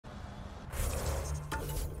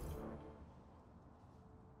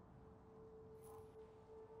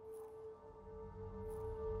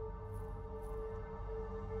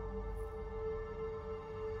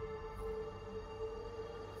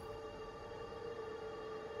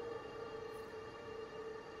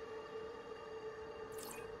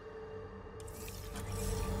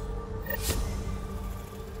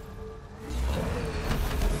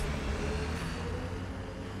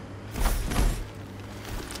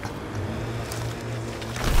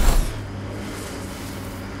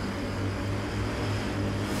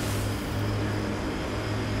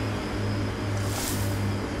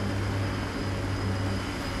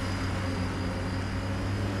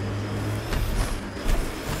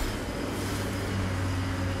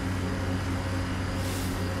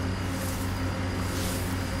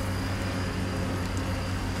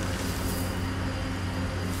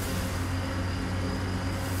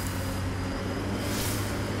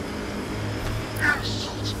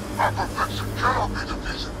Perfection cannot be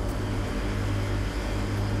defeated.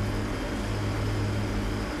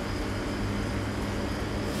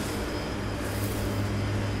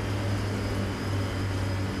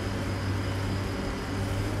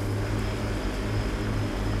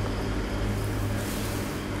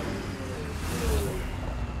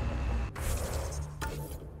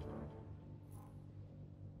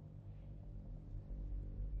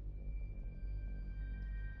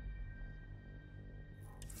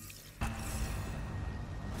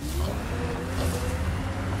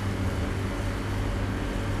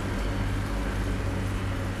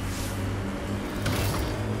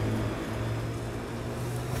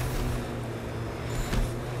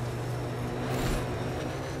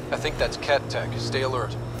 I think that's Cat Tech. Stay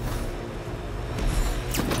alert.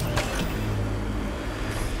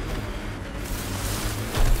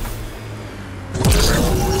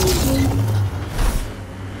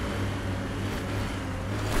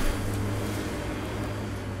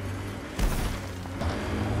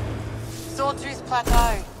 Sawtooth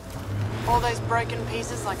Plateau. All those broken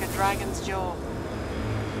pieces like a dragon's jaw.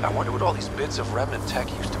 I wonder what all these bits of Remnant tech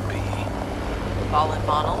used to be. Fallen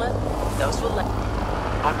monolith? Those will let...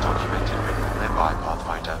 Undocumented mineral nearby,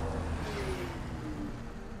 Pathfinder.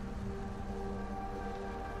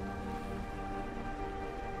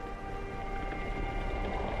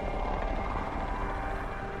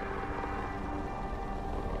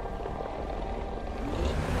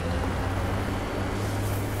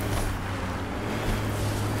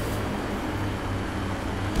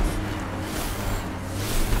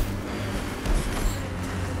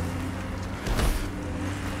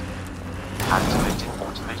 Activating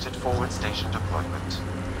automated forward station deployment.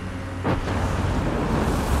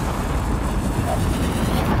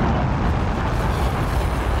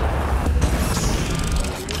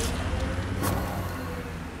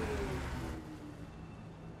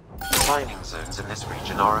 Mining zones in this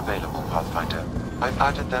region are available, Pathfinder. I've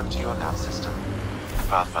added them to your nav system.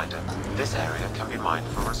 Pathfinder, this area can be mined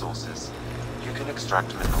for resources. You can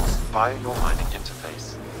extract minerals via your mining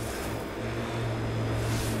interface.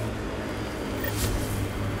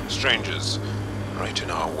 Strangers, right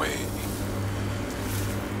in our way.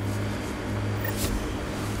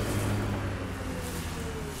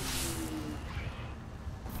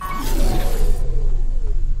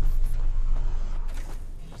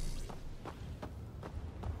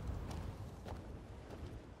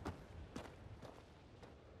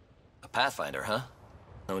 A Pathfinder, huh?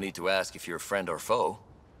 No need to ask if you're a friend or foe.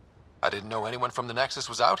 I didn't know anyone from the Nexus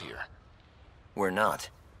was out here. We're not.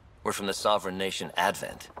 We're from the sovereign nation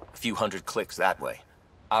Advent, a few hundred clicks that way.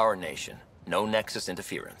 Our nation, no Nexus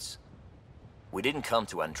interference. We didn't come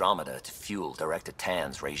to Andromeda to fuel Director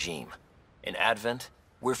Tan's regime. In Advent,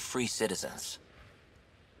 we're free citizens.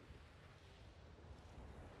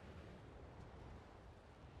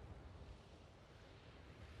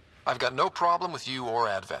 I've got no problem with you or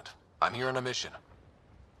Advent. I'm here on a mission.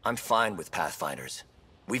 I'm fine with Pathfinders.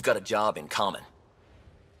 We've got a job in common.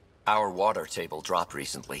 Our water table dropped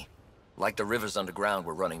recently. Like the rivers underground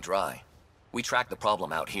were running dry. We tracked the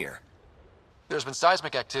problem out here. There's been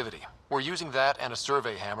seismic activity. We're using that and a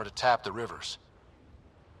survey hammer to tap the rivers.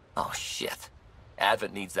 Oh shit.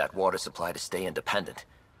 Advent needs that water supply to stay independent.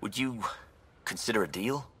 Would you consider a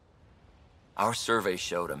deal? Our survey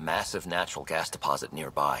showed a massive natural gas deposit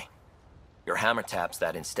nearby. Your hammer taps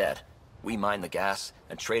that instead. We mine the gas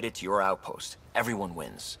and trade it to your outpost. Everyone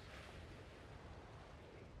wins.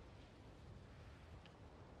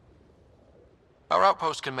 Our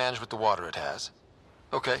outpost can manage with the water it has.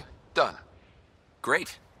 Okay, done.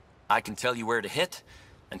 Great. I can tell you where to hit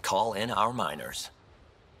and call in our miners.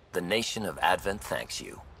 The nation of Advent thanks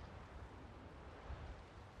you.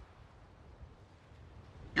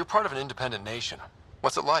 You're part of an independent nation.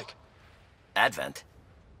 What's it like? Advent?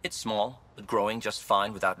 It's small, but growing just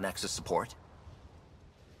fine without Nexus support.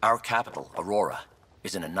 Our capital, Aurora,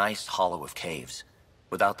 is in a nice hollow of caves.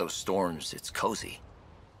 Without those storms, it's cozy.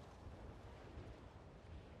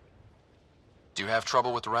 Do you have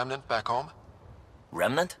trouble with the Remnant back home?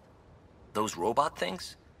 Remnant? Those robot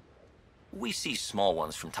things? We see small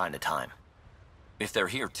ones from time to time. If they're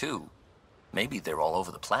here too, maybe they're all over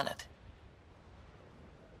the planet.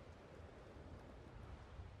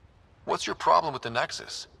 What's your problem with the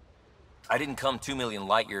Nexus? I didn't come 2 million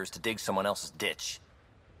light years to dig someone else's ditch.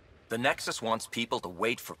 The Nexus wants people to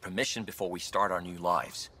wait for permission before we start our new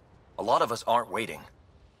lives. A lot of us aren't waiting.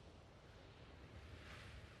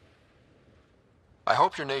 I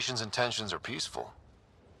hope your nation's intentions are peaceful.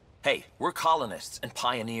 Hey, we're colonists and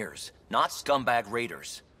pioneers, not scumbag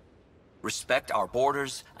raiders. Respect our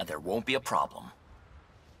borders, and there won't be a problem.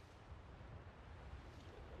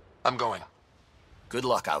 I'm going. Good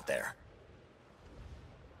luck out there.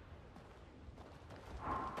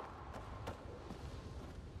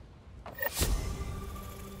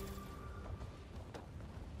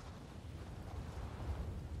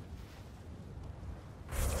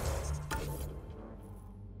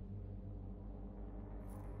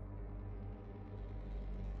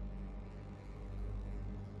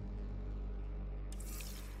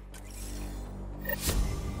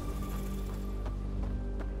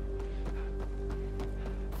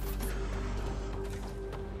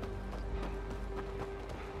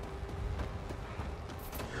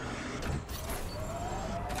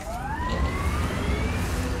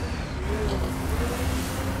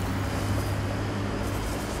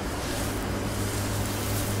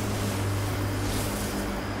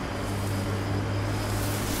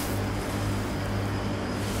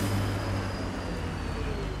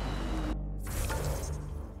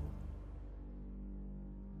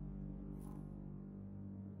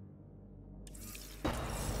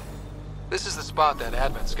 This is the spot that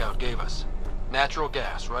Advent Scout gave us. Natural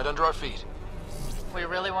gas, right under our feet. We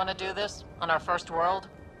really want to do this? On our first world?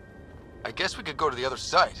 I guess we could go to the other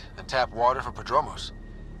site and tap water for Prodromos.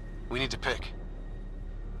 We need to pick.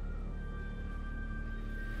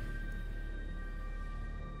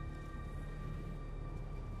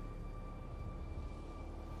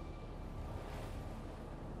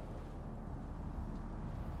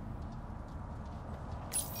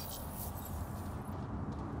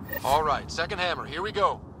 All right, second hammer, here we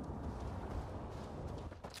go.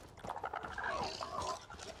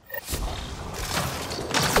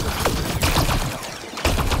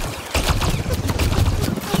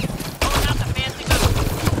 Pulling out the fancy move.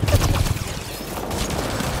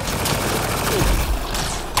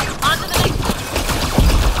 On to the next one.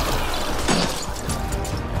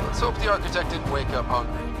 Let's hope the architect didn't wake up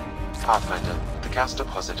hungry. Pathfinder, the gas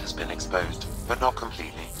deposit has been exposed, but not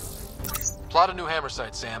completely. Plot a new hammer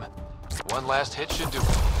site, Sam. One last hit should do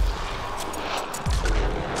it.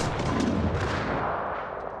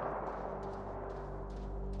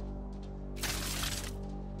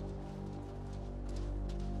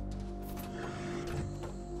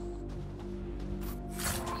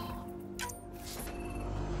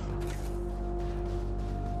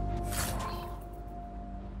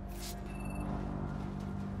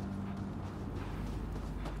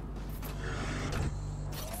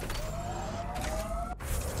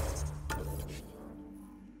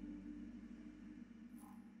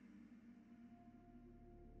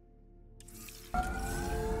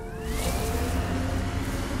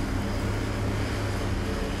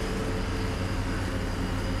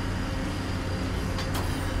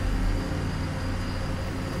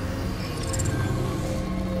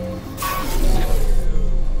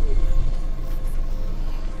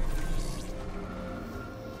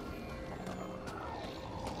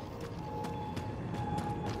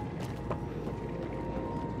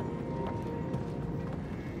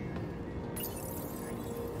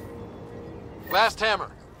 Last hammer.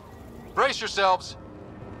 Brace yourselves.